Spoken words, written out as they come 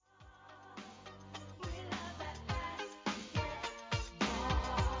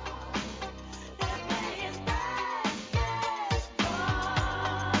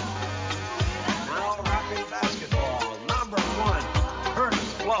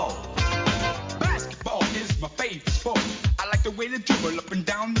sport. I like the way they dribble up and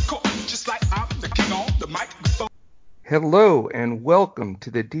down the court, just like I'm the king on the microphone. Hello and welcome to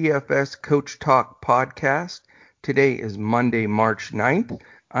the DFS Coach Talk podcast. Today is Monday, March 9th.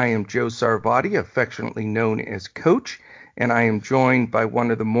 I am Joe Sarvati, affectionately known as Coach, and I am joined by one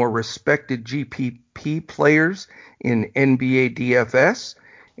of the more respected GPP players in NBA DFS,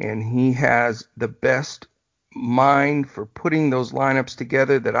 and he has the best mind for putting those lineups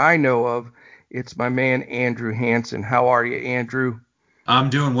together that I know of. It's my man Andrew Hansen. How are you, Andrew? I'm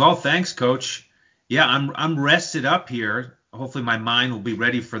doing well, thanks, Coach. Yeah, I'm rested up here. Hopefully my mind will be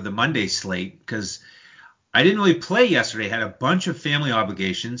ready for the Monday slate because I didn't really play yesterday. Had a bunch of family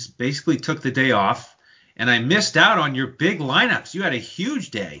obligations, basically took the day off, and I missed out on your big lineups. You had a huge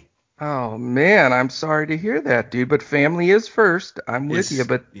day. Oh man, I'm sorry to hear that, dude. But family is first. I'm with you. Yes,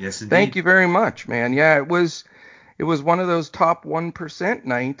 But yes, thank indeed. you very much, man. Yeah, it was one of those top 1%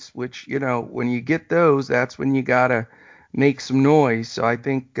 nights, which, when you get those, that's when you gotta make some noise. So I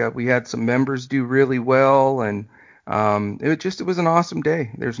think we had some members do really well, and it was an awesome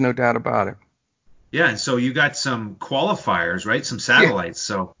day. There's no doubt about it. Yeah, and so you got some qualifiers, right? Some Yeah, satellites.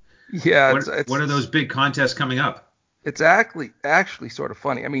 So yeah. what It's what are those it's big contests coming up? It's actually sort of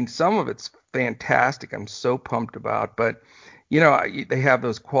funny. I mean, some of it's fantastic. I'm so pumped about, but they have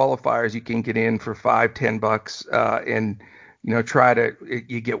those qualifiers you can get in for $5-10, and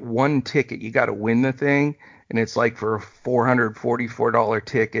you get one ticket. You got to win the thing, and it's like for a $444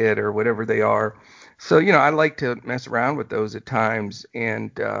 ticket or whatever they are. So I like to mess around with those at times,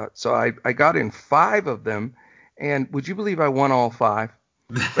 and so I got in five of them, and would you believe I won all five?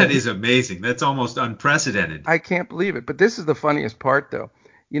 But That is amazing. That's almost unprecedented. I can't believe it. But this is the funniest part, though.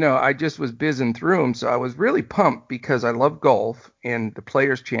 I just was bizzing through them, so I was really pumped because I love golf and the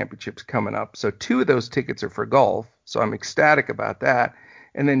Players Championship's coming up. So two of those tickets are for golf, so I'm ecstatic about that.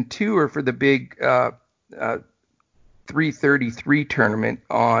 And then two are for the big 333 tournament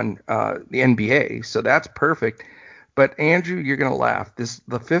on the NBA, so that's perfect. But Andrew, you're gonna laugh.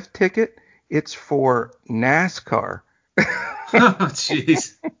 The fifth ticket, it's for NASCAR. Oh,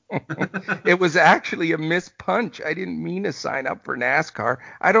 jeez. It was actually a mispunch. I didn't mean to sign up for NASCAR.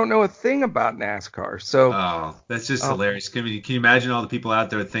 I don't know a thing about NASCAR. So, Oh, that's just uh, hilarious. Can you imagine all the people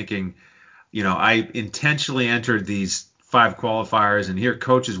out there thinking, I intentionally entered these five qualifiers and here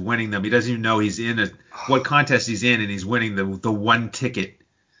coach is winning them. He doesn't even know he's in what contest he's in and he's winning the one ticket.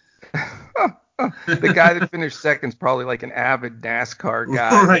 the guy that finished second is probably like an avid NASCAR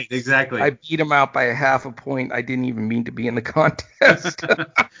guy that Right, exactly. I beat him out by a half a point. I didn't even mean to be in the contest.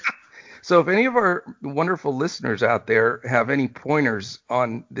 So if any of our wonderful listeners out there have any pointers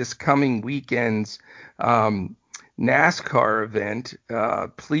on this coming weekend's um, NASCAR event,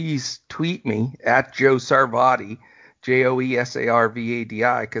 please tweet me at Joe Sarvadi, JoeSarvadi,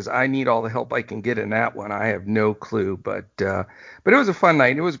 because I need all the help I can get in that one. I have no clue, but it was a fun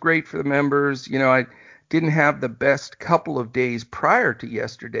night. It was great for the members. I didn't have the best couple of days prior to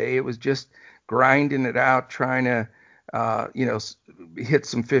yesterday. It was just grinding it out, trying to hit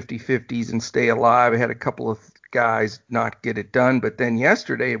some 50-50s and stay alive. I had a couple of guys not get it done, but then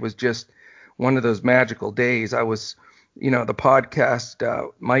yesterday it was just one of those magical days. I was, the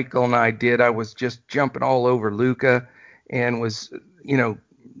podcast Michael and I did, I was just jumping all over Luka and was,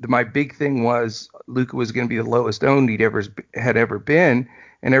 my big thing was Luka was going to be the lowest owned had ever been,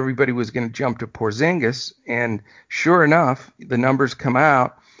 and everybody was going to jump to Porzingis. And sure enough, the numbers come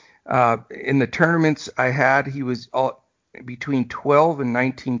out. In the tournaments I had, he was all between 12 and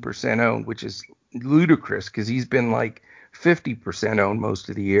 19% owned, which is ludicrous because he's been like 50% owned most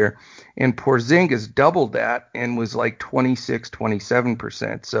of the year. And Porzingis doubled that and was like 26,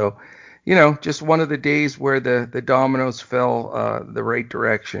 27%. So, just one of the days where the dominoes fell the right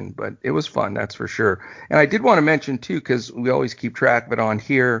direction. But it was fun, that's for sure. And I did want to mention, too, because we always keep track of it on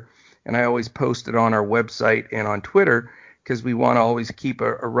here, and I always post it on our website and on Twitter because we want to always keep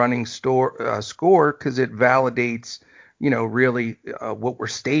a running score because it validates really what we're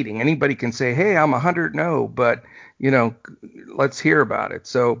stating. Anybody can say, hey, I'm 100-0, but, let's hear about it.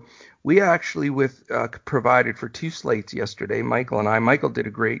 So we actually provided for two slates yesterday, Michael and I. Michael did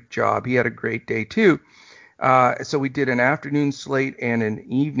a great job. He had a great day, too. So we did an afternoon slate and an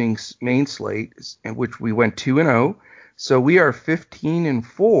evening main slate, in which we went 2-0. So we are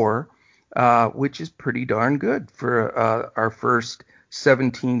 15-4, which is pretty darn good for our first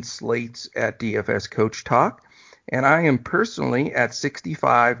 17 slates at DFS Coach Talk. And I am personally at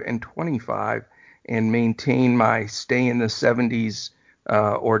 65-25 and maintain my stay in the 70s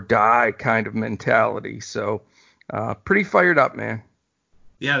or die kind of mentality. So pretty fired up, man.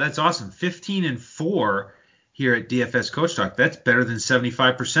 Yeah, that's awesome. 15-4 here at DFS Coach Talk. That's better than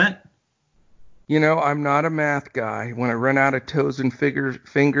 75%. I'm not a math guy. When I run out of toes and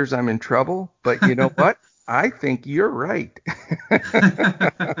fingers, I'm in trouble. But you know what? I think you're right.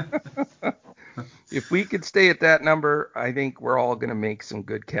 If we could stay at that number, I think we're all going to make some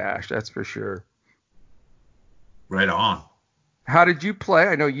good cash. That's for sure. Right on. How did you play?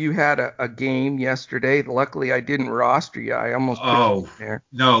 I know you had a game yesterday. Luckily, I didn't roster you. I almost put you in Oh, there.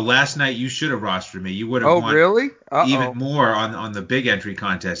 no, last night you should have rostered me. You would have Oh, won really? even Uh-oh. more on the big entry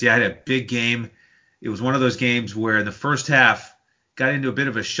contest. Yeah, I had a big game. It was one of those games where in the first half got into a bit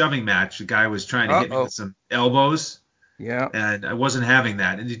of a shoving match. The guy was trying to hit me Uh-oh. with some elbows, Yeah. and I wasn't having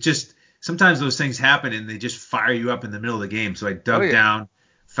that. And it just sometimes those things happen and they just fire you up in the middle of the game. So I Oh, dug yeah. down,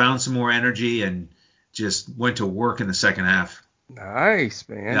 found some more energy, and just went to work in the second half. Nice,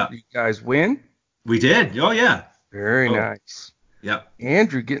 man. Yeah, You guys win? we did. Oh yeah. Very Oh nice. yeah.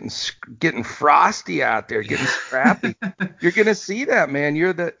 Andrew getting frosty out there, getting scrappy. You're gonna see that, man.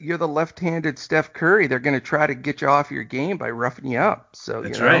 You're the left-handed Steph Curry. They're gonna try to get you off your game by roughing you up. So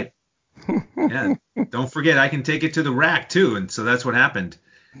That's right. Yeah. Don't forget, I can take it to the rack too, and so that's what happened.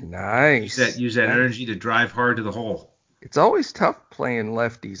 Nice. Use that Nice. energy to drive hard to the hole. It's always tough playing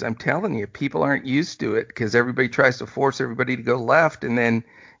lefties. I'm telling you, people aren't used to it because everybody tries to force everybody to go left, and then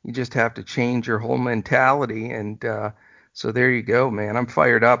you just have to change your whole mentality. And so there you go, man. I'm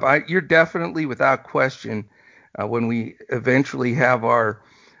fired up. You're definitely, without question, when we eventually have our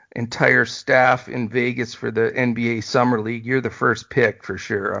entire staff in Vegas for the NBA Summer League, you're the first pick for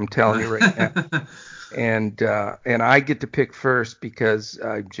sure. I'm telling you right now. And I get to pick first because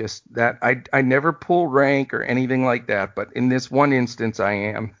I never pull rank or anything like that, but in this one instance I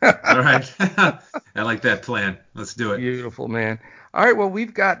am. All right. I like that plan. Let's do it. Beautiful, man. All right, well,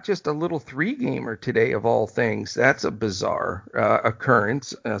 we've got just a little three-gamer today of all things. That's a bizarre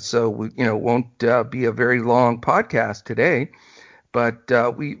occurrence. So we, won't be a very long podcast today, but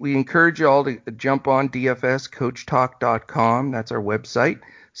we encourage you all to jump on dfscoachtalk.com. That's our website.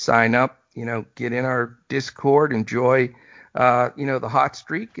 Sign up, get in our Discord, enjoy, the hot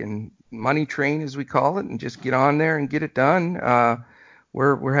streak and money train, as we call it, and just get on there and get it done.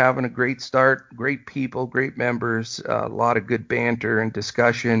 We're having a great start, great people, great members, a lot of good banter and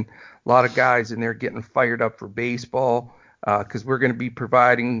discussion, a lot of guys in there getting fired up for baseball because we're going to be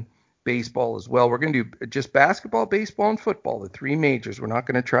providing baseball as well. We're going to do just basketball, baseball, and football, the three majors. We're not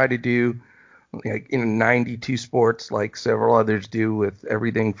going to try to do 92 sports like several others do with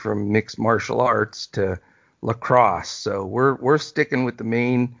everything from mixed martial arts to lacrosse. So we're sticking with the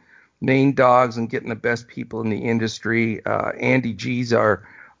main dogs and getting the best people in the industry. Andy G's our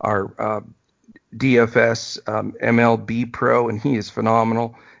DFS MLB pro, and he is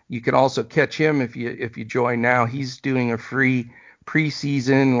phenomenal. You can also catch him if you join now. He's doing a free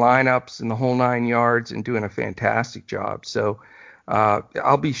preseason lineups and the whole 9 yards and doing a fantastic job. So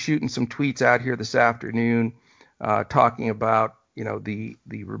I'll be shooting some tweets out here this afternoon talking about the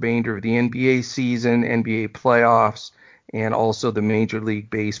remainder of the NBA season, NBA playoffs, and also the Major League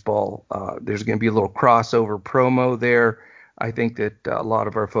Baseball. There's going to be a little crossover promo there. I think that a lot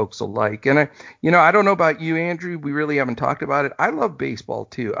of our folks will like. And I don't know about you, Andrew. We really haven't talked about it. I love baseball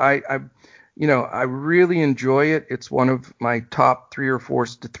too. I really enjoy it. It's one of my top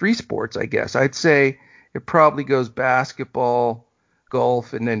three sports, I guess. I'd say it probably goes basketball,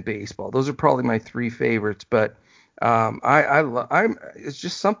 golf, and then baseball. Those are probably my three favorites. But it's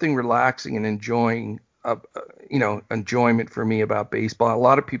just something relaxing and enjoyment for me about baseball. A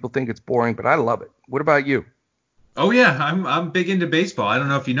lot of people think it's boring, but I love it. What about you? Oh yeah, I'm big into baseball. I don't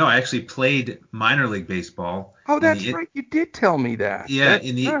know if you know, I actually played minor league baseball Oh, in that's the right. You did tell me that. That's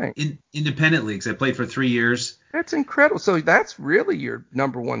in the right. independent leagues. I played for 3 years. That's incredible. So that's really your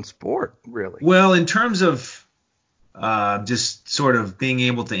number one sport, really. Well, in terms of just sort of being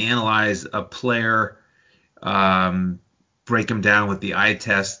able to analyze a player, break them down with the eye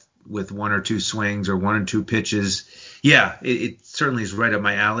test with one or two swings or one or two pitches. Yeah, it certainly is right up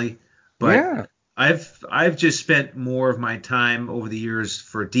my alley. But Yeah. I've just spent more of my time over the years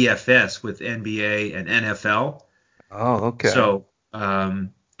for DFS with NBA and NFL. Oh, okay. So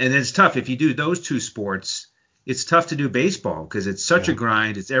and it's tough if you do those two sports. It's tough to do baseball because it's such a Yeah.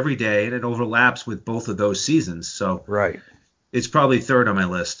 grind. It's every day and it overlaps with both of those seasons. So Right. it's probably third on my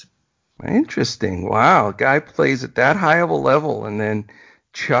list. Interesting. Wow. A guy plays at that high of a level and then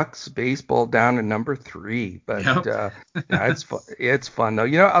chucks baseball down to number three. But Yep. yeah, it's fun. It's fun though.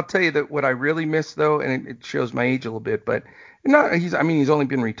 I'll tell you that what I really miss though, and it shows my age a little bit, but he's only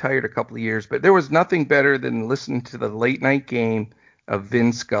been retired a couple of years, but there was nothing better than listening to the late night game of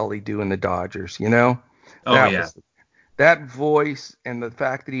Vin Scully doing the Dodgers. Oh That yeah. was that voice and the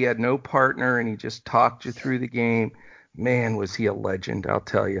fact that he had no partner and he just talked you through the game. Man, was he a legend, I'll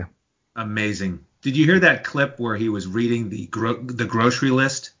tell you. Amazing. Did you hear that clip where he was reading the grocery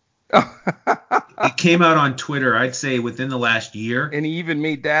list? It came out on Twitter, I'd say within the last year. And he even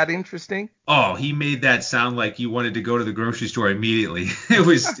made that interesting. Oh, he made that sound like you wanted to go to the grocery store immediately.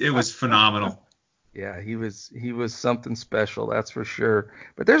 It was phenomenal. Yeah, he was something special, that's for sure.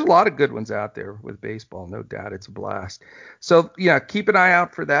 But there's a lot of good ones out there with baseball, no doubt. It's a blast. So yeah, keep an eye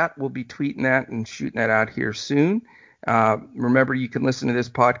out for that. We'll be tweeting that and shooting that out here soon. Remember, you can listen to this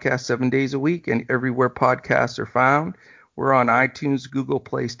podcast 7 days a week and everywhere podcasts are found. We're on iTunes, Google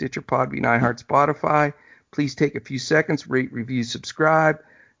Play, Stitcher, Podbean, iHeart, Spotify. Please take a few seconds, rate, review, subscribe.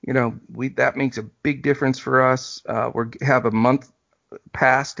 That makes a big difference for us. We have a month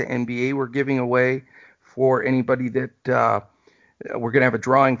pass to NBA we're giving away for anybody that we're going to have a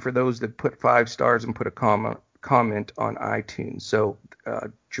drawing for those that put 5 stars and put a comment on iTunes. So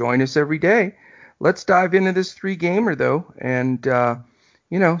join us every day. Let's dive into this 3-gamer though. And,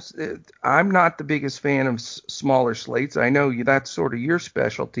 I'm not the biggest fan of smaller slates. I know that's sort of your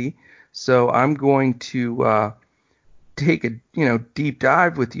specialty. So I'm going to take a deep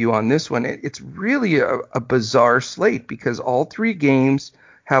dive with you on this one. It's really a bizarre slate because all 3 games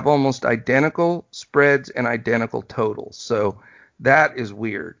have almost identical spreads and identical totals. So that is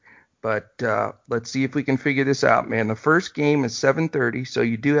weird. But let's see if we can figure this out, man. The first game is 7:30, so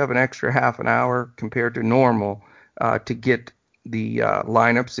you do have an extra half an hour compared to normal to get the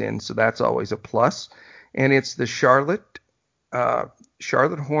lineups in. So that's always a plus. And it's the Charlotte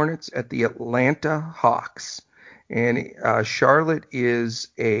Hornets at the Atlanta Hawks. And Charlotte is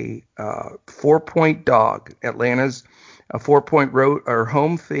a 4-point dog. Atlanta's a 4-point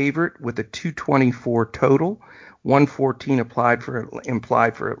home favorite with a 224 total. 114 implied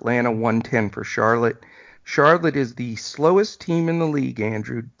for Atlanta, 110 for Charlotte. Charlotte is the slowest team in the league,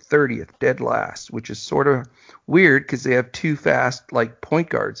 Andrew, 30th, dead last, which is sort of weird because they have 2 fast point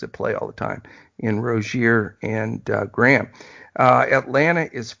guards that play all the time in Rozier and Graham. Atlanta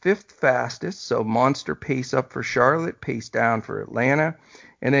is 5th fastest, so monster pace up for Charlotte, pace down for Atlanta.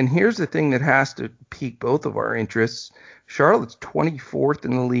 And then here's the thing that has to pique both of our interests. Charlotte's 24th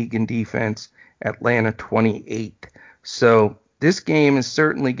in the league in defense, Atlanta 28th. So this game is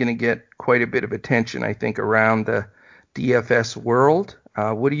certainly going to get quite a bit of attention, I think, around the DFS world.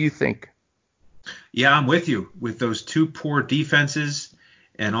 What do you think? Yeah, I'm with you. With those 2 poor defenses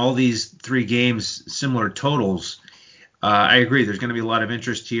and all these 3 games, similar totals, I agree. There's going to be a lot of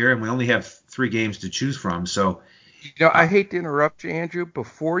interest here, and we only have 3 games to choose from. So, I hate to interrupt you, Andrew.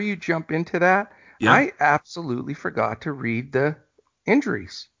 Before you jump into that, yeah. I absolutely forgot to read the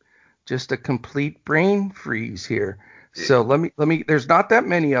injuries. Just a complete brain freeze here. So let me. There's not that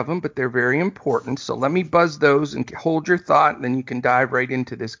many of them, but they're very important. So let me buzz those and hold your thought, and then you can dive right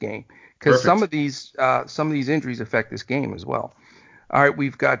into this game because some of these injuries affect this game as well. All right,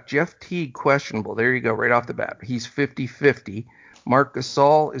 we've got Jeff Teague questionable. There you go, right off the bat. He's 50-50. Marc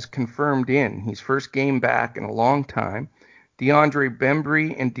Gasol is confirmed in. He's first game back in a long time. DeAndre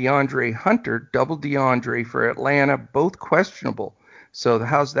Bembry and DeAndre Hunter, double DeAndre for Atlanta, both questionable. So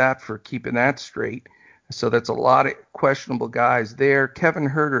how's that for keeping that straight? So that's a lot of questionable guys there. Kevin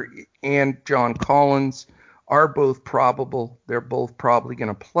Huerter and John Collins are both probable. They're both probably going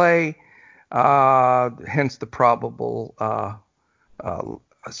to play. Hence the probable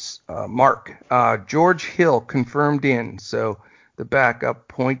mark. George Hill confirmed in. So the backup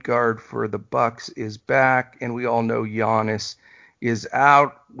point guard for the Bucks is back, and we all know Giannis is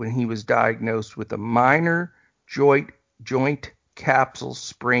out when he was diagnosed with a minor joint capsule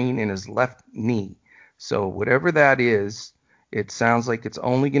sprain in his left knee. So whatever that is, it sounds like it's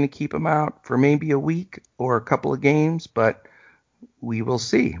only going to keep him out for maybe a week or a couple of games, but we will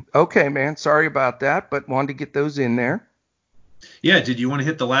see. Okay, man, sorry about that, but wanted to get those in there. Yeah, did you want to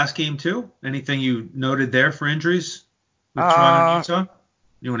hit the last game too? Anything you noted there for injuries with Toronto and Utah?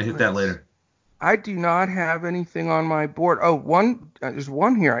 You want to hit that later? I do not have anything on my board. Oh, there's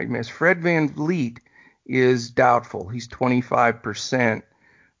one here I missed. Fred VanVleet is doubtful. He's 25%.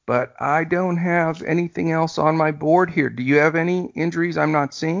 But I don't have anything else on my board here. Do you have any injuries I'm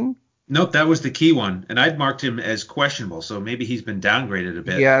not seeing? Nope, that was the key one. And I'd marked him as questionable, so maybe he's been downgraded a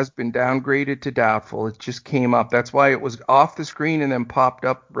bit. He has been downgraded to doubtful. It just came up. That's why it was off the screen and then popped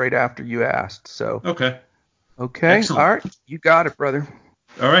up right after you asked. So Okay. Excellent. All right. You got it, brother.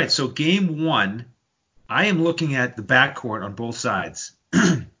 All right. So game 1, I am looking at the backcourt on both sides.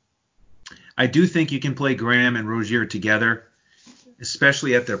 I do think you can play Graham and Rozier together,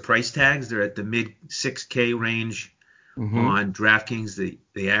 especially at their price tags. They're at the mid 6K range on DraftKings.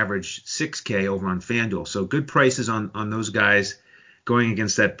 They average 6K over on FanDuel. So good prices on those guys going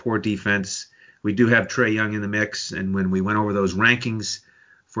against that poor defense. We do have Trae Young in the mix. And when we went over those rankings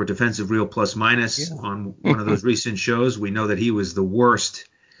for defensive real plus minus Yeah. on one of those recent shows. We know that he was the worst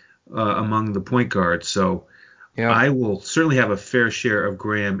among the point guards. So Yeah. I will certainly have a fair share of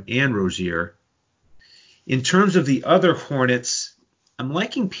Graham and Rozier. In terms of the other Hornets, I'm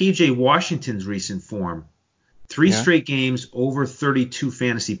liking PJ Washington's recent form. 3 straight games over 32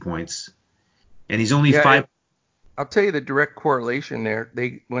 fantasy points. And he's only five. I'll tell you the direct correlation there.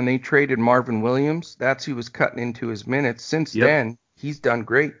 When they traded Marvin Williams, that's who was cutting into his minutes. Since then, he's done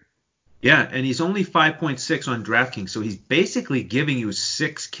great. Yeah, and he's only 5.6 on DraftKings, so he's basically giving you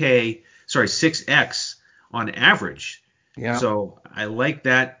 6x on average. Yeah. So I like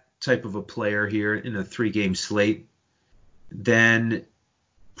that type of a player here in a 3-game slate. Then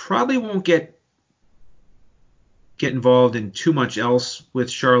probably won't get involved in too much else with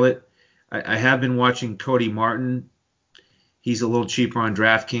Charlotte. I have been watching Cody Martin. He's a little cheaper on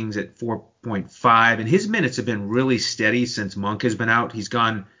DraftKings at 4.5, and his minutes have been really steady since Monk has been out. He's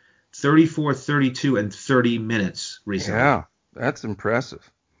gone 34, 32, and 30 minutes recently. Yeah, that's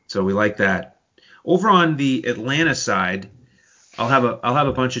impressive. So we like that. Over on the Atlanta side, I'll have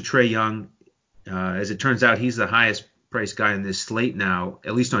a bunch of Trae Young. As it turns out, he's the highest priced guy in this slate now,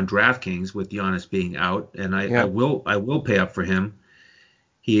 at least on DraftKings, with Giannis being out, and I will pay up for him.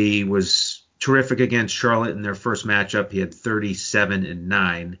 He was terrific against Charlotte in their first matchup. He had 37 and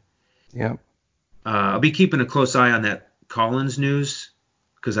 9. Yeah. I'll be keeping a close eye on that Collins news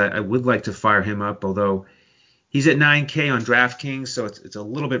because I would like to fire him up, although he's at 9K on DraftKings, so it's a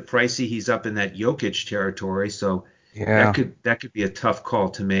little bit pricey. He's up in that Jokic territory, so that could be a tough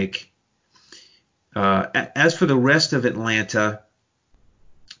call to make. As for the rest of Atlanta,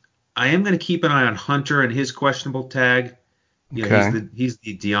 I am going to keep an eye on Hunter and his questionable tag. He's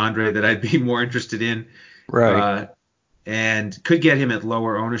the DeAndre that I'd be more interested in. Right. And could get him at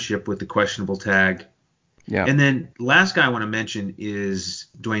lower ownership with the questionable tag. Yeah. And then last guy I want to mention is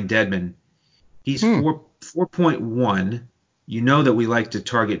Dwayne Dedmon. He's 4.1. You know that we like to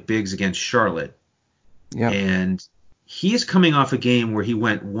target bigs against Charlotte. Yeah. And he is coming off a game where he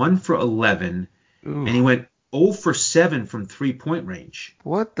went 1 for 11, and he went 0 for 7 from 3-point range.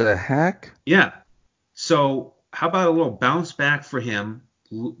 What the heck? Yeah. So how about a little bounce back for him?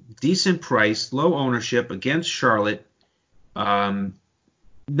 Decent price, low ownership against Charlotte.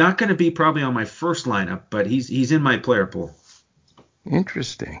 Not going to be probably on my first lineup, but he's in my player pool.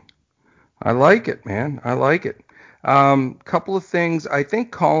 Interesting. I like it, man. I like it. Couple of things. I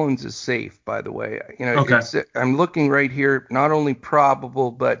think Collins is safe, by the way. I'm looking right here. Not only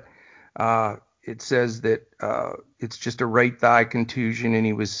probable, but it says that it's just a right thigh contusion, and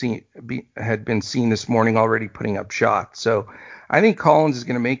he was had been seen this morning already putting up shots. So I think Collins is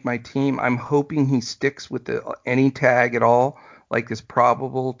going to make my team. I'm hoping he sticks with any tag at all, like this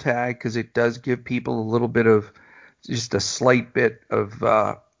probable tag, because it does give people a little bit of just a slight bit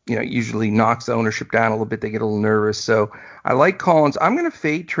of usually knocks the ownership down a little bit. They get a little nervous. So I like Collins. I'm going to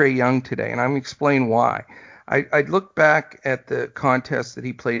fade Trae Young today, and I'm going to explain why. I look back at the contest that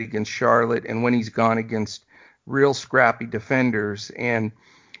he played against Charlotte and when he's gone against real scrappy defenders, and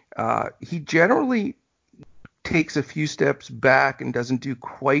he generally takes a few steps back and doesn't do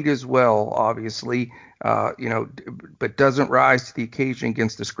quite as well, obviously, but doesn't rise to the occasion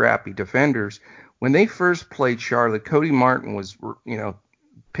against the scrappy defenders. When they first played Charlotte, Cody Martin was,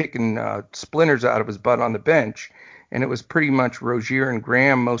 picking splinters out of his butt on the bench, and it was pretty much Rozier and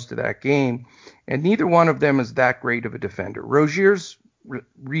Graham most of that game, and neither one of them is that great of a defender. Rozier's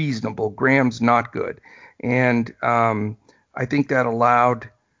reasonable, Graham's not good, and I think that allowed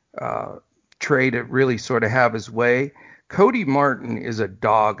Trae to really sort of have his way. Cody Martin is a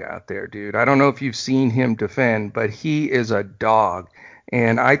dog out there, dude. I don't know if you've seen him defend, but he is a dog,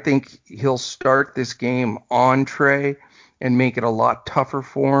 and I think he'll start this game on Trae and make it a lot tougher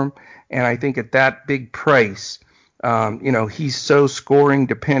for him. And I think at that big price, he's so scoring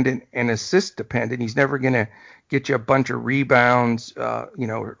dependent and assist dependent. He's never going to get you a bunch of rebounds,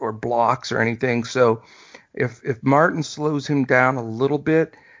 or blocks or anything. So if Martin slows him down a little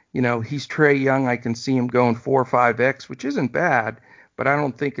bit, he's Trae Young. I can see him going 4 or 5x, which isn't bad, but I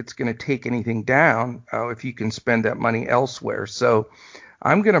don't think it's going to take anything down if you can spend that money elsewhere. So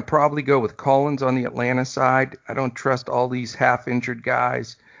I'm going to probably go with Collins on the Atlanta side. I don't trust all these half-injured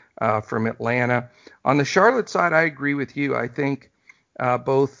guys from Atlanta. On the Charlotte side, I agree with you. I think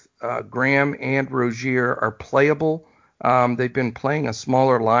both Graham and Rozier are playable. They've been playing a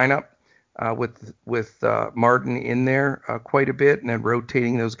smaller lineup with Martin in there quite a bit and then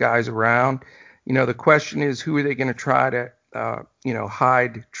rotating those guys around. The question is, who are they going to try to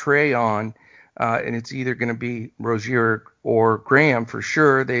hide Trae on? And it's either going to be Rozier or Graham for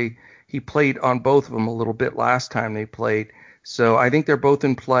sure. He played on both of them a little bit last time they played. So I think they're both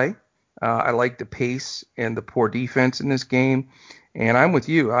in play. I like the pace and the poor defense in this game. And I'm with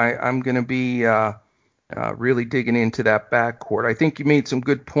you. I'm going to be really digging into that backcourt. I think you made some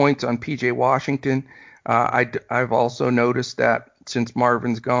good points on P.J. Washington. I've also noticed that since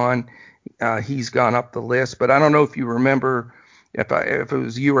Marvin's gone, he's gone up the list. But I don't know if you remember if it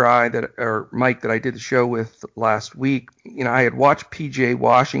was you or or Mike that I did the show with last week. I had watched P.J.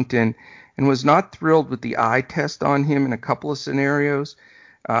 Washington and was not thrilled with the eye test on him in a couple of scenarios.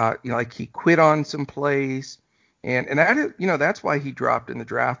 Like he quit on some plays. And that is, that's why he dropped in the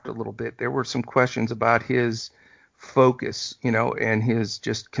draft a little bit. There were some questions about his focus, and his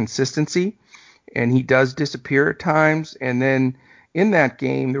just consistency. And he does disappear at times. And then in that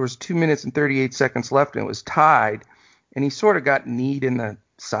game, there was 2 minutes and 38 seconds left, and it was tied. And he sort of got kneed in the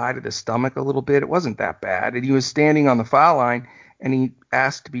side of the stomach a little bit. It wasn't that bad. And he was standing on the foul line, and he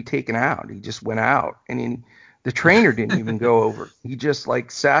asked to be taken out. He just went out. And the trainer didn't even go over. He just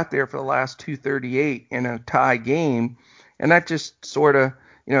sat there for the last 2:38 in a tie game. And that just sort of,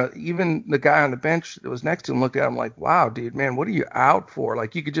 even the guy on the bench that was next to him looked at him like, wow, dude, man, what are you out for?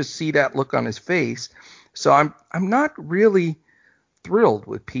 Like, you could just see that look on his face. So I'm not really thrilled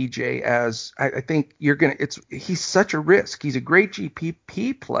with PJ, as I think he's such a risk. He's a great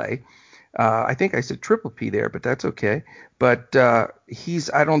GPP play. I think I said triple P there, but that's okay. But I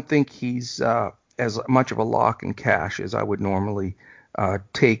don't think he's as much of a lock in cash as I would normally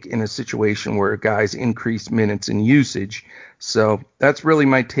take in a situation where a guy's increased minutes and usage. So that's really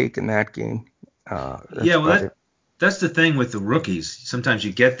my take in that game. That's the thing with the rookies. Sometimes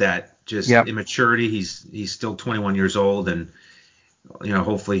you get that immaturity. He's still 21 years old, and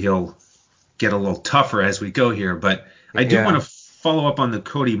hopefully he'll get a little tougher as we go here. But I do want to follow up on the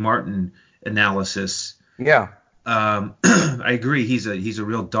Cody Martin analysis. Yeah. I agree. He's a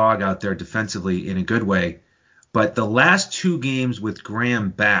real dog out there defensively in a good way. But the last two games with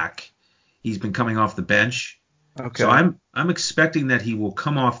Graham back, he's been coming off the bench. Okay. So I'm expecting that he will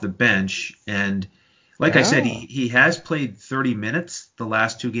come off the bench. And like I said, he has played 30 minutes the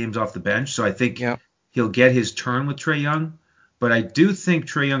last two games off the bench. So I think he'll get his turn with Trae Young. But I do think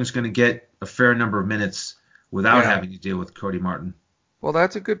Trae Young is going to get a fair number of minutes without having to deal with Cody Martin. Well,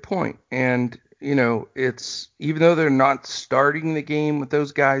 that's a good point. And, it's even though they're not starting the game with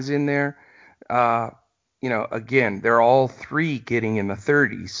those guys in there, again, they're all three getting in the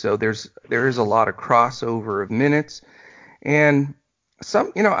 30s. So there is a lot of crossover of minutes. And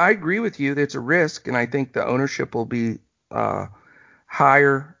I agree with you that it's a risk. And I think the ownership will be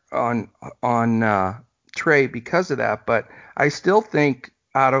higher on Trae because of that. But I still think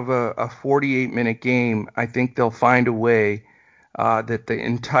out of a 48-minute game, I think they'll find a way that the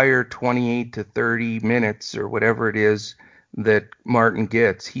entire 28 to 30 minutes or whatever it is that Martin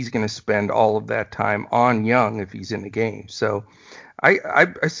gets, he's going to spend all of that time on Young if he's in the game. So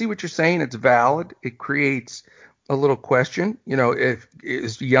I see what you're saying. It's valid. It creates a little question. If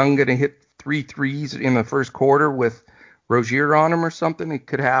is Young going to hit 3 threes in the first quarter with Rozier on him or something? It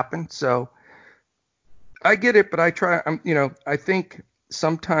could happen. So I get it, but I think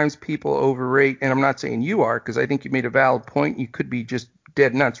sometimes people overrate, and I'm not saying you are, because I think you made a valid point. You could be just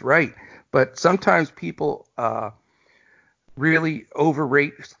dead nuts right. But sometimes people really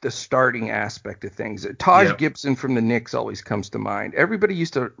overrate the starting aspect of things. Taj Gibson from the Knicks always comes to mind. Everybody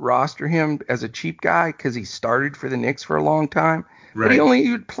used to roster him as a cheap guy because he started for the Knicks for a long time. Right. But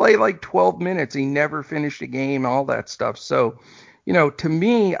he would play like 12 minutes. He never finished a game, all that stuff. So, to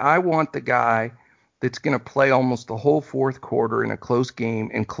me, I want the guy that's going to play almost the whole fourth quarter in a close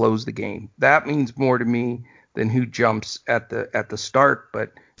game and close the game. That means more to me than who jumps at the start.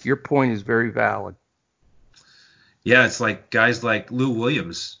 But your point is very valid. Yeah, it's like guys like Lou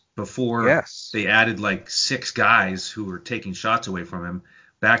Williams before they added like 6 guys who were taking shots away from him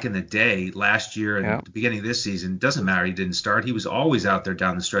back in the day, last year and the beginning of this season. Doesn't matter. He didn't start. He was always out there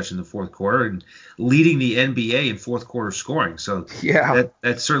down the stretch in the fourth quarter and leading the NBA in fourth quarter scoring. So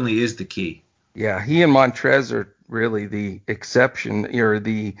that certainly is the key. Yeah, he and Montrez are really the exception, or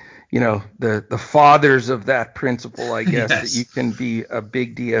the fathers of that principle, I guess, that you can be a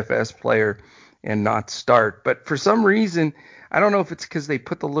big DFS player and not start. But for some reason, I don't know if it's because they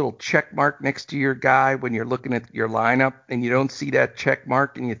put the little check mark next to your guy when you're looking at your lineup and you don't see that check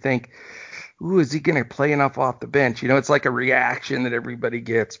mark and you think, ooh, is he going to play enough off the bench? It's like a reaction that everybody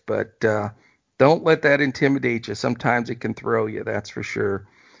gets. But don't let that intimidate you. Sometimes it can throw you, that's for sure.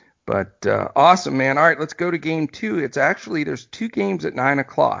 But awesome, man. All right, let's go to game 2. There's 2 games at 9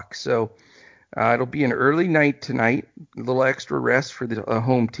 o'clock. So it'll be an early night tonight, a little extra rest for the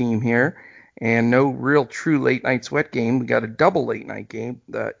home team here, and no real true late night sweat game. We got a double late night game.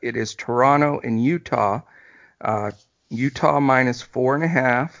 It is Toronto and Utah. Utah minus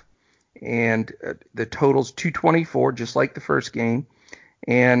 4.5, and the total's 224, just like the first game.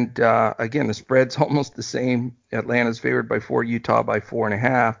 And again, the spread's almost the same. Atlanta's favored by 4, Utah by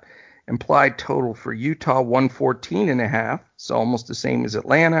 4.5. Implied total for Utah 114.5, so almost the same as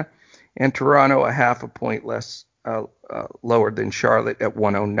Atlanta, and Toronto a half a point less lower than Charlotte at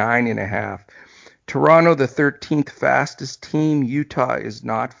 109.5. Toronto, the 13th fastest team. Utah is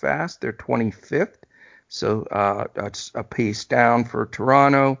not fast. They're 25th. So that's a pace down for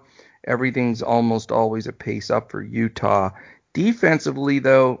Toronto. Everything's almost always a pace up for Utah. Defensively,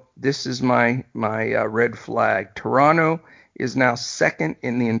 though, this is my red flag. Toronto is now second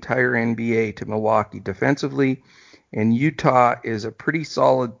in the entire NBA to Milwaukee defensively, and Utah is a pretty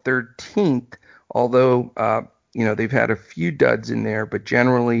solid 13th, although they've had a few duds in there, but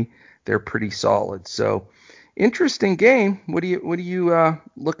generally they're pretty solid. So interesting game. What are you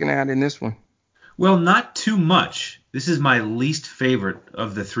looking at in this one? Well, not too much. This is my least favorite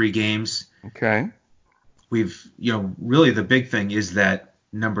of the 3 games. Okay. Really the big thing is that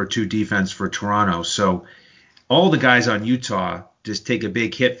number 2 defense for Toronto. So all the guys on Utah just take a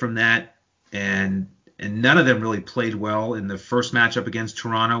big hit from that, and none of them really played well in the first matchup against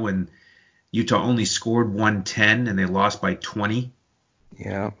Toronto, and Utah only scored 110 and they lost by 20.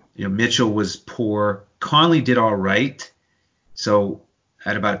 Yeah. Mitchell was poor. Conley did all right. So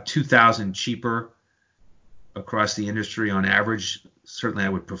at about 2,000 cheaper across the industry on average, certainly I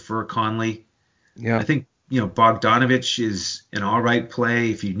would prefer Conley. Yeah. I think Bogdanovich is an all right play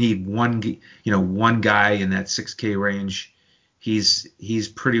if you need one guy in that 6K range. He's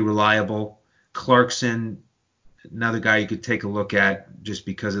pretty reliable. Clarkson, another guy you could take a look at just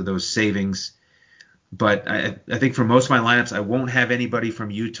because of those savings. But I think for most of my lineups, I won't have anybody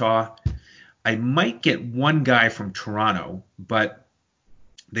from Utah. I might get one guy from Toronto, but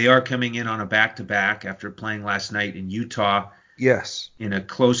they are coming in on a back-to-back after playing last night in Utah. Yes. In a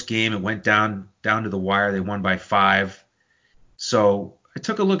close game, it went down to the wire. They won by 5. So I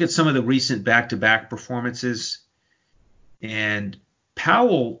took a look at some of the recent back-to-back performances, and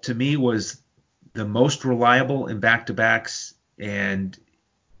Powell, to me, was the most reliable in back-to-backs. And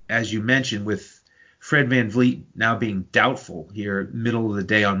as you mentioned, with Fred VanVleet now being doubtful here middle of the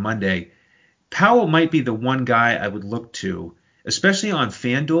day on Monday, Powell might be the one guy I would look to, especially on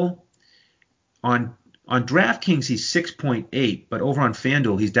FanDuel. On DraftKings, he's 6.8, but over on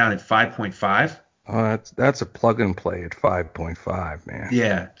FanDuel, he's down at 5.5. Oh, that's a plug and play at 5.5, man.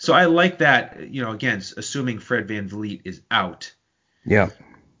 Yeah, so I like that. Again, assuming Fred VanVleet is out. Yeah.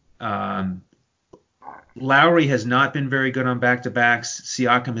 Lowry has not been very good on back-to-backs.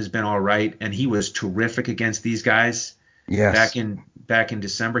 Siakam has been all right, and he was terrific against these guys. Yes. Back in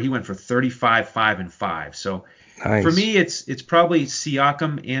December, he went for 35, 5, and 5. So nice. For me, it's probably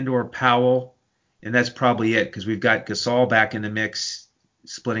Siakam and or Powell, and that's probably it because we've got Gasol back in the mix,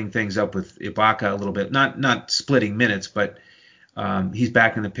 splitting things up with Ibaka a little bit. Not splitting minutes, but he's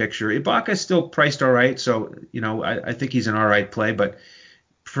back in the picture. Ibaka's still priced all right, so I think he's an all right play. But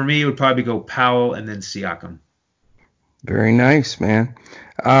for me, it would probably go Powell and then Siakam. Very nice, man.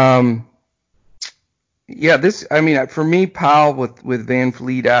 For me, Powell with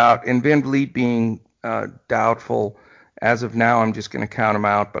VanVleet out and VanVleet being doubtful as of now, I'm just going to count him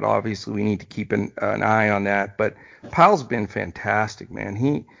out. But obviously, we need to keep an eye on that. But Powell's been fantastic, man.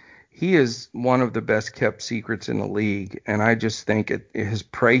 He is one of the best kept secrets in the league, and I just think his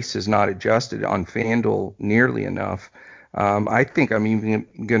price is not adjusted on FanDuel nearly enough. I think I'm even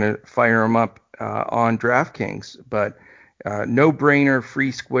going to fire him up on DraftKings, but no-brainer,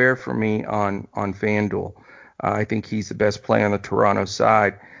 free square for me on FanDuel. I think he's the best play on the Toronto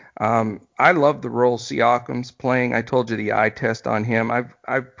side. I love the role Siakam's playing. I told you the eye test on him.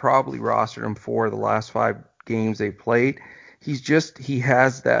 I've probably rostered him for the last 5 games they've played. He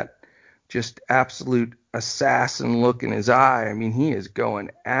has that just absolute assassin look in his eye. I mean, he is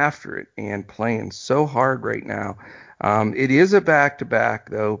going after it and playing so hard right now. It is a back-to-back,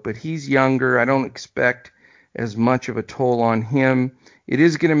 though, but he's younger. I don't expect as much of a toll on him. It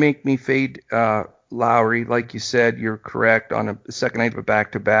is going to make me fade Lowry. Like you said, you're correct. On a second night of a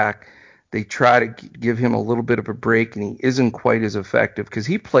back-to-back, they try to give him a little bit of a break, and he isn't quite as effective because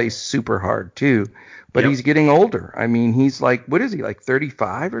he plays super hard, too. But He's getting older. I mean, he's like, what is he, like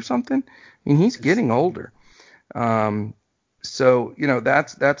 35 or something? I mean, he's getting older. So,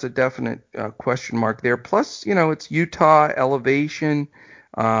 that's a definite question mark there. Plus, it's Utah elevation.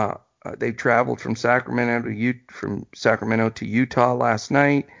 They traveled from Sacramento to Utah last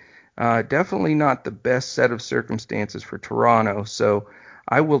night. Definitely not the best set of circumstances for Toronto. So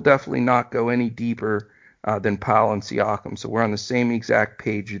I will definitely not go any deeper than Powell and Siakam. So we're on the same exact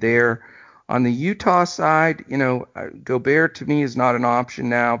page there. On the Utah side, Gobert to me is not an option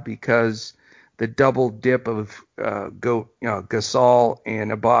now because the double dip of Gasol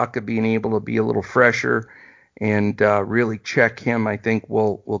and Ibaka being able to be a little fresher and really check him, I think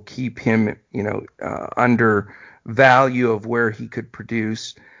will keep him, under value of where he could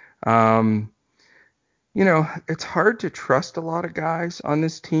produce. It's hard to trust a lot of guys on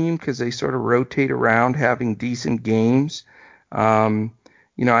this team because they sort of rotate around having decent games. I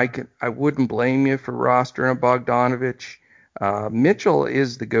wouldn't blame you for rostering a Bogdanovich. Mitchell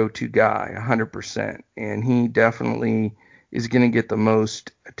is the go-to guy, 100%, and he definitely is going to get the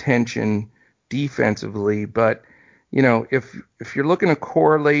most attention defensively. But if you're looking to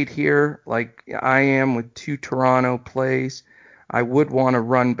correlate here, like I am with two Toronto plays, I would want to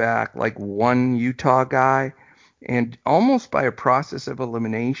run back like one Utah guy, and almost by a process of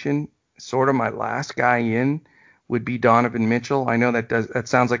elimination, sort of my last guy in would be Donovan Mitchell. I know that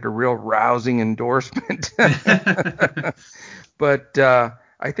sounds like a real rousing endorsement, but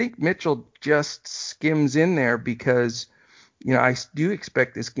I think Mitchell just skims in there because I do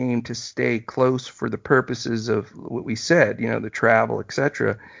expect this game to stay close for the purposes of what we said, the travel,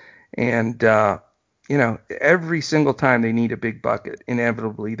 etc. And every single time they need a big bucket,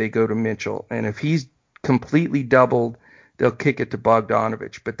 inevitably they go to Mitchell, and if he's completely doubled, they'll kick it to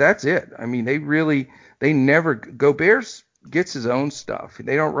Bogdanovich. But that's it. I mean, they never. Gobert gets his own stuff.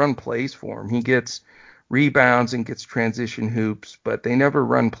 They don't run plays for him. He gets rebounds and gets transition hoops, but they never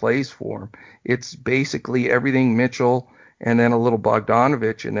run plays for him. It's basically everything Mitchell and then a little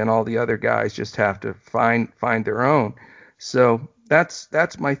Bogdanovich, and then all the other guys just have to find their own. So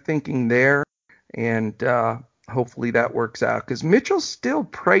that's my thinking there, and hopefully that works out because Mitchell's still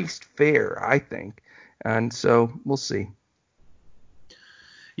priced fair, I think, and so we'll see.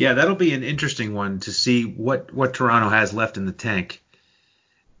 Yeah, that'll be an interesting one to see what Toronto has left in the tank.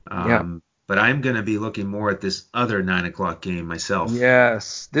 But I'm going to be looking more at this other 9 o'clock game myself.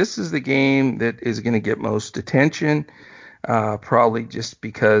 Yes, this is the game that is going to get most attention, probably just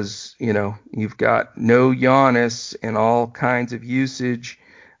because, you've got no Giannis and all kinds of usage.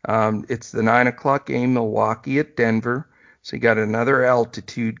 It's the 9 o'clock game, Milwaukee at Denver. So you got another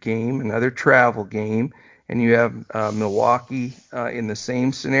altitude game, another travel game, and you have Milwaukee in the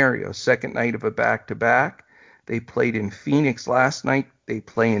same scenario, second night of a back-to-back. They played in Phoenix last night. They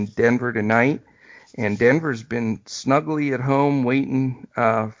play in Denver tonight. And Denver's been snugly at home waiting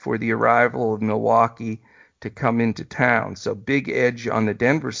for the arrival of Milwaukee to come into town. So big edge on the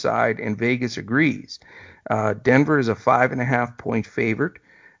Denver side, and Vegas agrees. Denver is a 5.5-point favorite,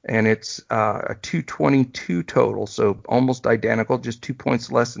 and it's a 222 total, so almost identical, just 2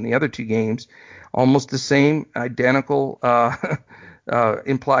 points less than the other two games. Almost the same, identical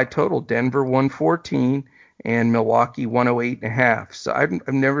implied total. Denver 114 and Milwaukee 108.5. So I've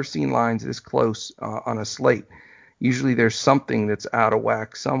never seen lines this close on a slate. Usually there's something that's out of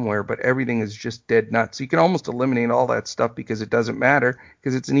whack somewhere, but everything is just dead nuts. So you can almost eliminate all that stuff because it doesn't matter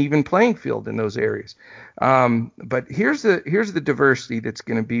because it's an even playing field in those areas. But here's the diversity that's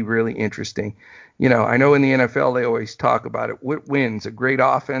going to be really interesting. I know in the NFL they always talk about it. What wins, a great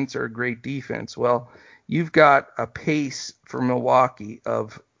offense or a great defense? Well, you've got a pace for Milwaukee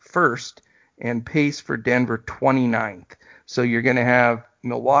of first and pace for Denver 29th. So you're going to have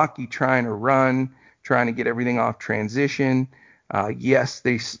Milwaukee trying to run, trying to get everything off transition. Yes,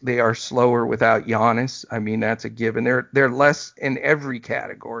 they are slower without Giannis. I mean, that's a given. They're less in every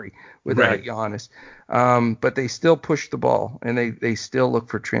category without Giannis. But they still push the ball, and they still look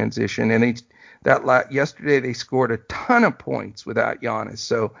for transition. And yesterday they scored a ton of points without Giannis.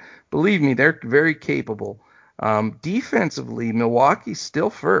 So believe me, they're very capable. Defensively, Milwaukee's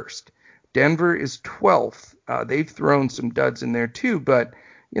still first. Denver is 12th. They've thrown some duds in there too, but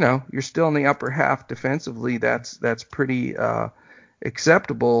you're still in the upper half defensively. That's pretty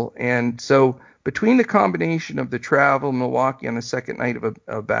acceptable. And so between the combination of the travel, Milwaukee on the second night of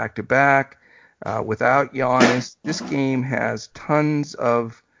a back-to-back, without Giannis, this game has tons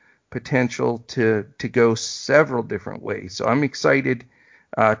of potential to go several different ways. So I'm excited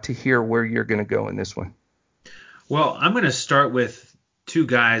to hear where you're going to go in this one. Well, I'm going to start with two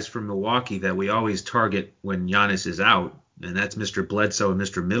guys from Milwaukee that we always target when Giannis is out, and that's Mr. Bledsoe and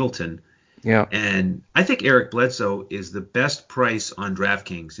Mr. Middleton. Yeah. And I think Eric Bledsoe is the best price on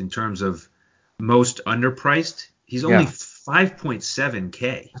DraftKings in terms of most underpriced. He's only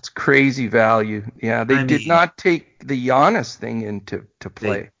 5.7K. That's crazy value. Yeah, they did not take the Giannis thing into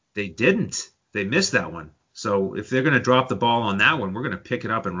play. They didn't. They missed that one. So if they're going to drop the ball on that one, we're going to pick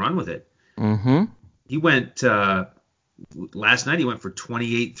it up and run with it. Mm-hmm. He went last night. He went for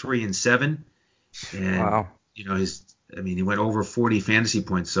 28, 3, and 7. And wow. He went over 40 fantasy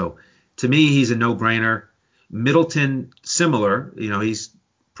points. So to me, he's a no-brainer. Middleton, similar. He's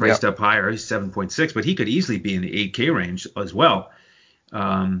priced Yep. up higher. He's 7.6, but he could easily be in the 8K range as well.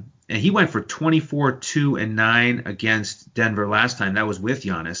 And he went for 24, 2, and 9 against Denver last time. That was with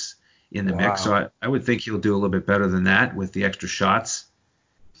Giannis in the mix. Wow. So I would think he'll do a little bit better than that with the extra shots.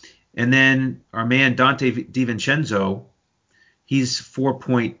 And then our man Dante DiVincenzo, he's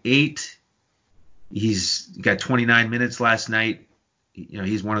 4.8. He's got 29 minutes last night.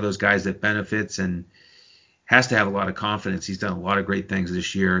 He's one of those guys that benefits and has to have a lot of confidence. He's done a lot of great things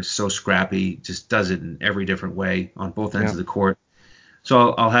this year. So scrappy, just does it in every different way on both ends of the court.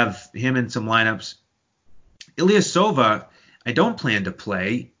 So I'll have him in some lineups. Ilyasova, I don't plan to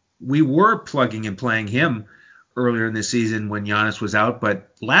play. We were plugging and playing him earlier in the season when Giannis was out,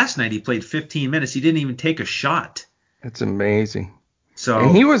 but last night he played 15 minutes. He didn't even take a shot. It's amazing. So,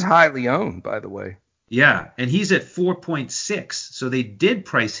 and he was highly owned, by the way. Yeah, and he's at 4.6, so they did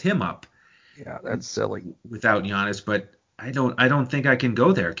price him up. Yeah, that's silly. Without Giannis, but I don't think I can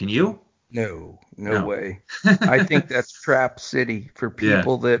go there. Can you? No way. I think that's Trap City for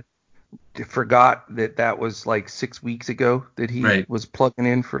people that forgot that was like 6 weeks ago that he was plugging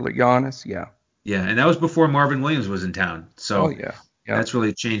in for Giannis. Yeah. Yeah, and that was before Marvin Williams was in town. So that's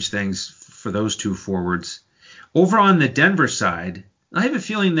really changed things for those two forwards. Over on the Denver side, I have a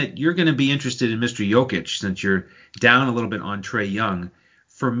feeling that you're going to be interested in Mr. Jokic since you're down a little bit on Trae Young.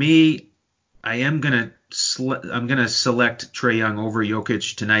 For me, I'm going to select Trae Young over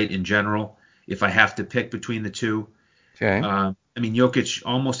Jokic tonight in general if I have to pick between the two. Okay. Jokic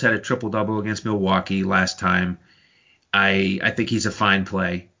almost had a triple-double against Milwaukee last time. I think he's a fine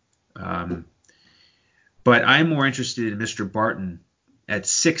play. But I'm more interested in Mr. Barton at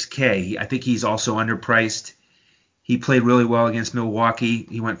 6K. I think he's also underpriced. He played really well against Milwaukee.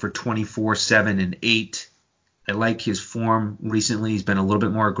 He went for 24, 7, and 8. I like his form recently. He's been a little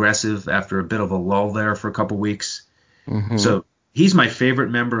bit more aggressive after a bit of a lull there for a couple weeks. Mm-hmm. So he's my favorite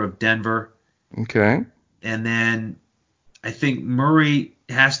member of Denver. Okay. And then I think Murray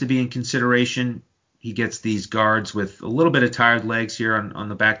has to be in consideration. He gets these guards with a little bit of tired legs here on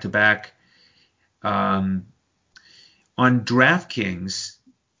the back-to-back. On DraftKings,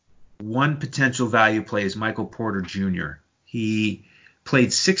 one potential value play is Michael Porter Jr. He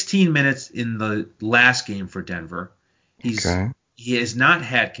played 16 minutes in the last game for Denver. He has not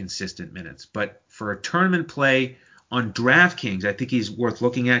had consistent minutes, but for a tournament play on DraftKings, I think he's worth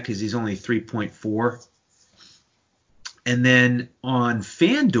looking at because he's only 3.4. And then on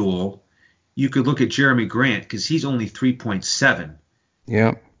FanDuel, you could look at Jeremy Grant because he's only 3.7.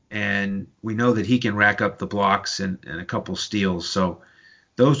 Yeah. And we know that he can rack up the blocks and a couple steals. So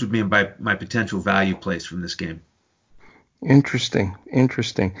those would be my potential value plays from this game. Interesting.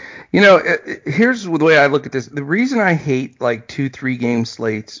 Here's the way I look at this. The reason I hate like 2-3 game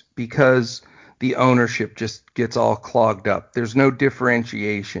slates because the ownership just gets all clogged up. There's no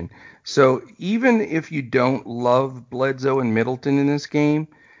differentiation. So even if you don't love Bledsoe and Middleton in this game,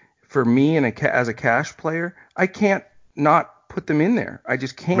 for me as a cash player, I can't not put them in there. I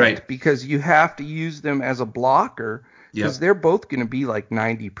just can't because you have to use them as a blocker because they're both going to be like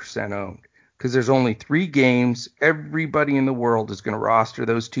 90% owned. Because there's only 3 games, everybody in the world is going to roster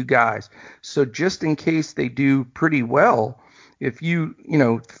those 2 guys. So just in case they do pretty well, if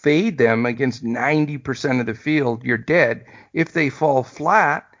you fade them against 90% of the field, you're dead. If they fall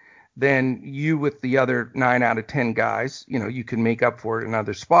flat, then you with the other 9 out of 10 guys, you can make up for it in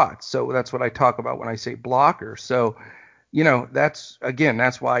other spots. So that's what I talk about when I say blocker. So,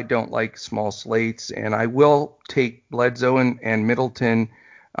 that's why I don't like small slates. And I will take Bledsoe and Middleton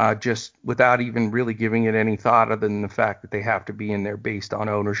just without even really giving it any thought other than the fact that they have to be in there based on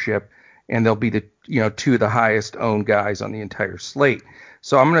ownership, and they'll be the 2 of the highest owned guys on the entire slate.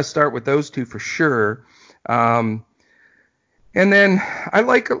 So I'm going to start with those 2 for sure. And then I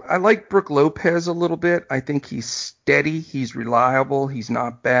like Brook Lopez a little bit. I think he's steady, he's reliable, he's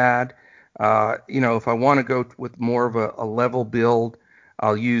not bad. If I want to go with more of a level build,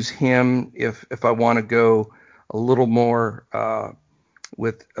 I'll use him. If I want to go a little more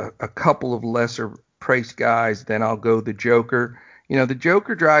with a couple of lesser priced guys, then I'll go the Joker. The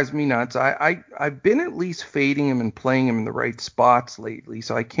Joker drives me nuts. I've been at least fading him and playing him in the right spots lately,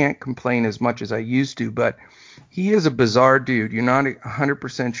 so I can't complain as much as I used to, but he is a bizarre dude. You're not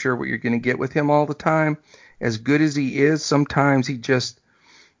 100% sure what you're going to get with him all the time. As good as he is, sometimes he just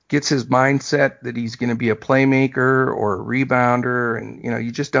gets his mindset that he's going to be a playmaker or a rebounder, and you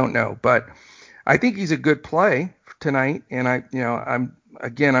just don't know. But I think he's a good play tonight, and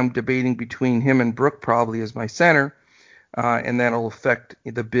I'm debating between him and Brook probably as my center, and that'll affect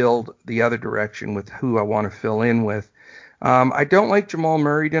the build the other direction with who I want to fill in with. I don't like Jamal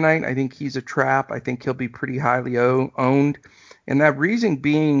Murray tonight. I think he's a trap. I think he'll be pretty highly owned. And that reason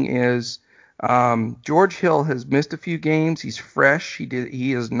being is George Hill has missed a few games. He's fresh.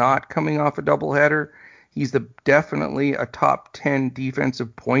 He is not coming off a doubleheader. He's definitely a top 10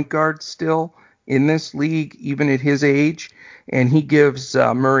 defensive point guard still in this league, even at his age. And he gives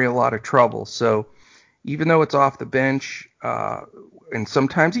Murray a lot of trouble. So even though it's off the bench, and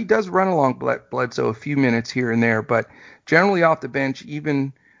sometimes he does run along Bledsoe a few minutes here and there, but generally off the bench,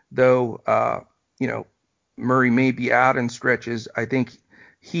 even though, Murray may be out in stretches, I think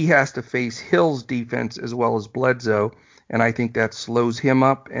he has to face Hill's defense as well as Bledsoe, and I think that slows him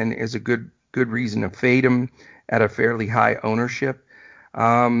up and is a good reason to fade him at a fairly high ownership.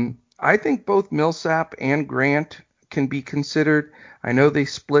 I think both Millsap and Grant can be considered. I know they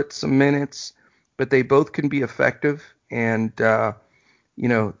split some minutes, but they both can be effective, and I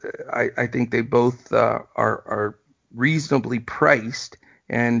think they both are reasonably priced,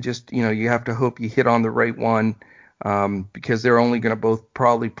 and just you have to hope you hit on the right one, because they're only going to both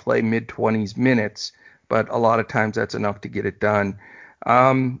probably play mid-20s minutes, but a lot of times that's enough to get it done.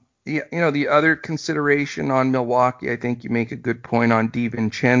 The other consideration on Milwaukee, I think you make a good point on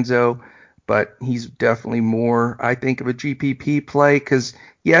DiVincenzo, but he's definitely more, I think, of a GPP play because,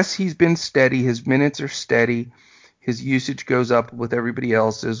 yes, he's been steady. His minutes are steady. His usage goes up with everybody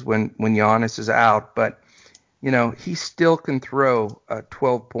else's when Giannis is out, but he still can throw a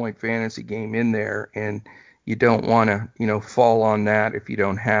 12-point fantasy game in there, and you don't want to, fall on that if you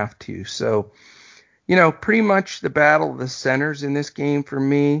don't have to. So, pretty much the battle of the centers in this game for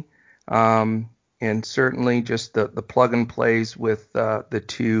me, and certainly just the plug and plays with the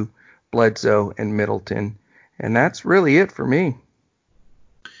two, Bledsoe and Middleton. And that's really it for me.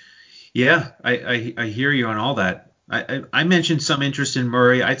 Yeah, I hear you on all that. I mentioned some interest in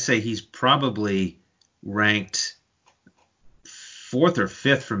Murray. I'd say he's probably ranked 4th or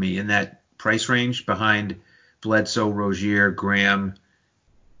 5th for me in that price range behind Bledsoe, Rozier, Graham,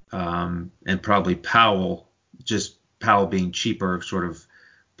 and probably Powell, just Powell being cheaper, sort of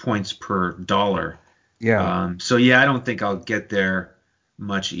points per dollar. Yeah. I don't think I'll get there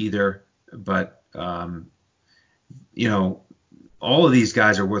much either, but all of these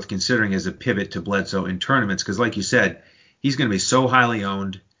guys are worth considering as a pivot to Bledsoe in tournaments because, like you said, he's going to be so highly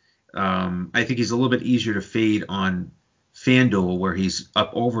owned. I think he's a little bit easier to fade on FanDuel where he's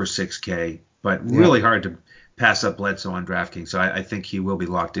up over 6K, but really hard to pass up Bledsoe on DraftKings. So I think he will be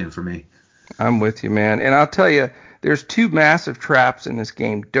locked in for me. I'm with you, man. And I'll tell you, there's two massive traps in this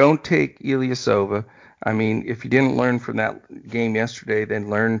game. Don't take Ilyasova. I mean, if you didn't learn from that game yesterday, then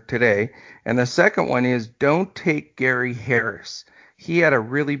learn today. And the second one is don't take Gary Harris. He had a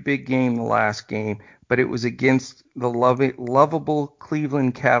really big game the last game, but it was against the lovable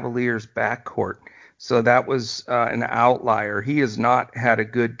Cleveland Cavaliers backcourt. So that was an outlier. He has not had a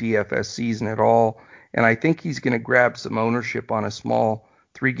good DFS season at all, and I think he's going to grab some ownership on a small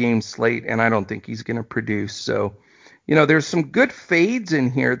 3-game slate, and I don't think he's going to produce. So, there's some good fades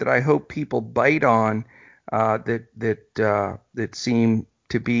in here that I hope people bite on that seem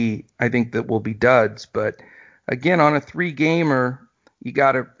to be, I think that will be duds. But again, on a 3-gamer, you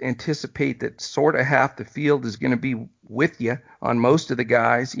got to anticipate that sort of half the field is going to be with you on most of the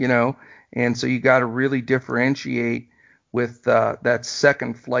guys, and so you got to really differentiate with that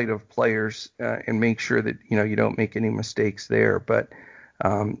second flight of players and make sure that, you don't make any mistakes there. But,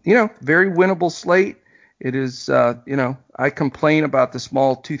 very winnable slate. It is, I complain about the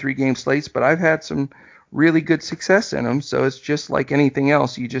small 2-3 game slates, but I've had some really good success in them. So it's just like anything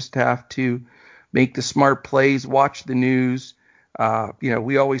else. You just have to make the smart plays, watch the news.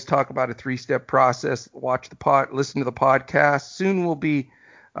 We always talk about a 3-step process. Watch listen to the podcast. Soon we'll be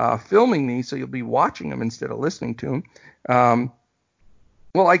filming these, so you'll be watching them instead of listening to them.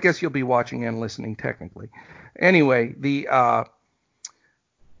 Well, I guess you'll be watching and listening technically. Anyway, do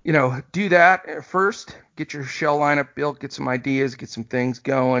that first. Get your shell lineup built, get some ideas, get some things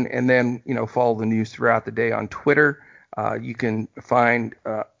going, and then, follow the news throughout the day on Twitter. You can find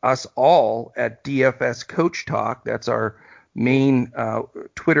us all at DFS Coach Talk. That's our main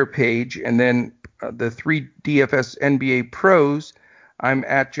Twitter page. And then the 3 DFS NBA pros, I'm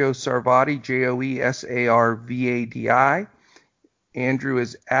at Joe Sarvadi, JoeSarvadi. Andrew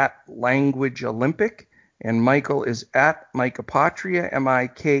is at Language Olympic. And Michael is at Micapotria,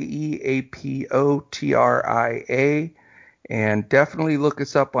 Mikeapotria. And definitely look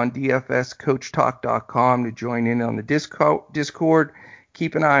us up on DFSCoachTalk.com to join in on the Discord.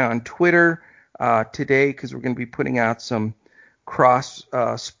 Keep an eye on Twitter today because we're going to be putting out some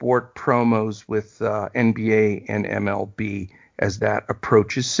cross-sport promos with NBA and MLB as that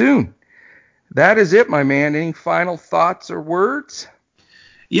approaches soon. That is it, my man. Any final thoughts or words?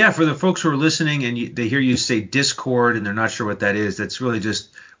 Yeah, for the folks who are listening and they hear you say Discord and they're not sure what that is, that's really just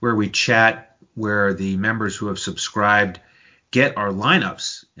where we chat, where the members who have subscribed get our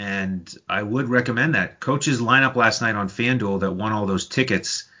lineups. And I would recommend that. Coach's lineup last night on FanDuel that won all those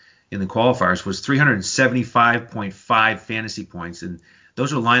tickets in the qualifiers was 375.5 fantasy points. And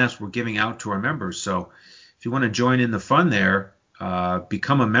those are lineups we're giving out to our members. So if you want to join in the fun there,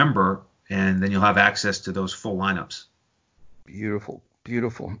 become a member, and then you'll have access to those full lineups. Beautiful.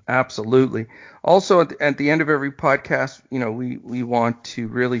 Beautiful. Absolutely. Also, at the end of every podcast, we want to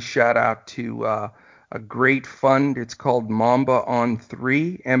really shout out to a great fund. It's called Mamba on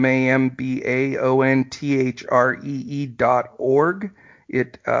 3, MAMBAONTHREE.org.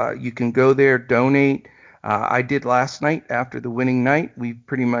 You can go there, donate. I did last night after the winning night. We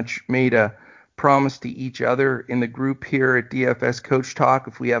pretty much made a promise to each other in the group here at DFS Coach Talk.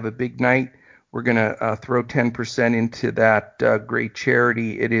 If we have a big night, we're going to throw 10% into that great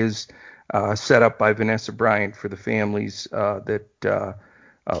charity. It is set up by Vanessa Bryant for the families that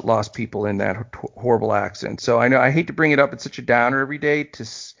lost people in that horrible accident. So I know I hate to bring it up. It's such a downer every day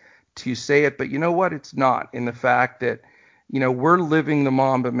to say it, but you know what? It's not, in the fact that, we're living the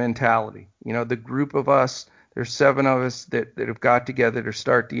Mamba mentality. The group of us, there's 7 of us that have got together to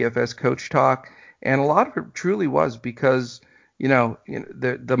start DFS Coach Talk. And a lot of it truly was because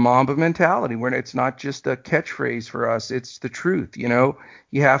the Mamba mentality, where it's not just a catchphrase for us, it's the truth. You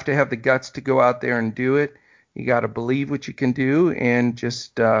have to have the guts to go out there and do it. You got to believe what you can do and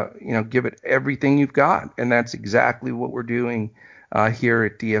just, give it everything you've got. And that's exactly what we're doing here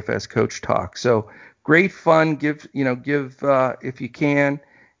at DFS Coach Talk. So great fun. Give if you can.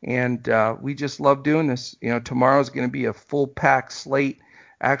 And we just love doing this. Tomorrow's going to be a full packed slate.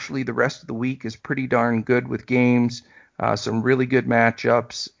 Actually, the rest of the week is pretty darn good with games. Some really good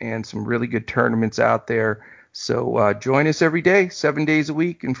matchups and some really good tournaments out there. So join us every day, 7 days a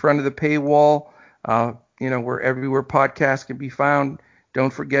week, in front of the paywall, everywhere podcasts can be found.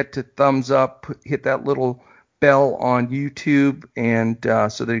 Don't forget to thumbs up, hit that little bell on YouTube, and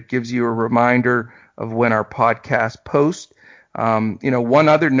so that it gives you a reminder of when our podcast posts. One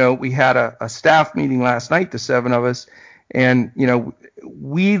other note, we had a staff meeting last night, the 7 of us, and,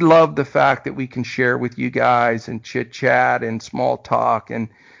 we love the fact that we can share with you guys and chit chat and small talk and,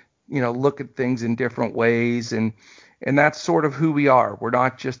 look at things in different ways. And that's sort of who we are. We're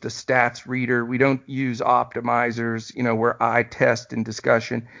not just a stats reader. We don't use optimizers, we're eye test and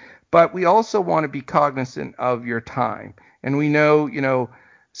discussion, but we also want to be cognizant of your time. And we know,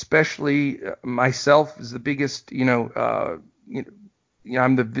 especially myself is the biggest,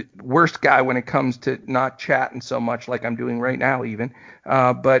 I'm the worst guy when it comes to not chatting so much like I'm doing right now even.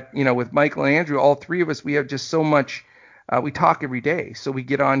 But, with Michael and Andrew, all 3 of us, we have just so much, we talk every day. So we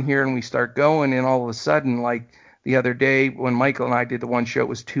get on here and we start going, and all of a sudden, like the other day when Michael and I did the one show, it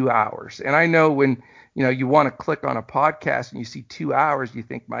was 2 hours. And I know when, you want to click on a podcast and you see 2 hours, you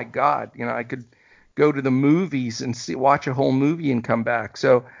think, my God, I could go to the movies and watch a whole movie and come back.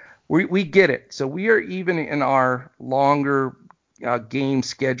 So we get it. So we are, even in our longer game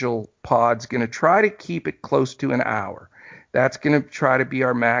schedule pod's going to try to keep it close to an hour. That's going to try to be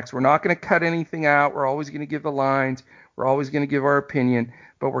our max. We're not going to cut anything out. We're always going to give the lines. We're always going to give our opinion,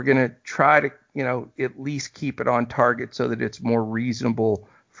 but we're going to try to, at least keep it on target so that it's more reasonable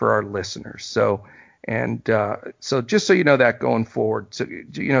for our listeners. So just so you know that going forward, so,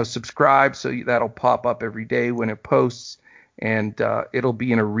 subscribe so that'll pop up every day when it posts, and it'll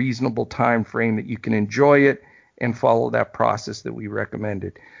be in a reasonable time frame that you can enjoy it and follow that process that we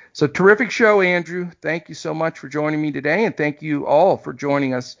recommended. So terrific show, Andrew. Thank you so much for joining me today, and thank you all for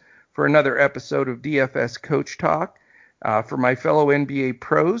joining us for another episode of DFS Coach Talk. For my fellow NBA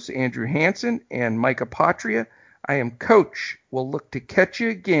pros, Andrew Hansen and Micah Patria, I am Coach. We'll look to catch you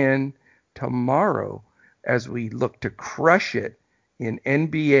again tomorrow as we look to crush it in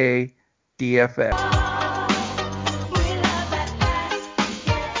NBA DFS.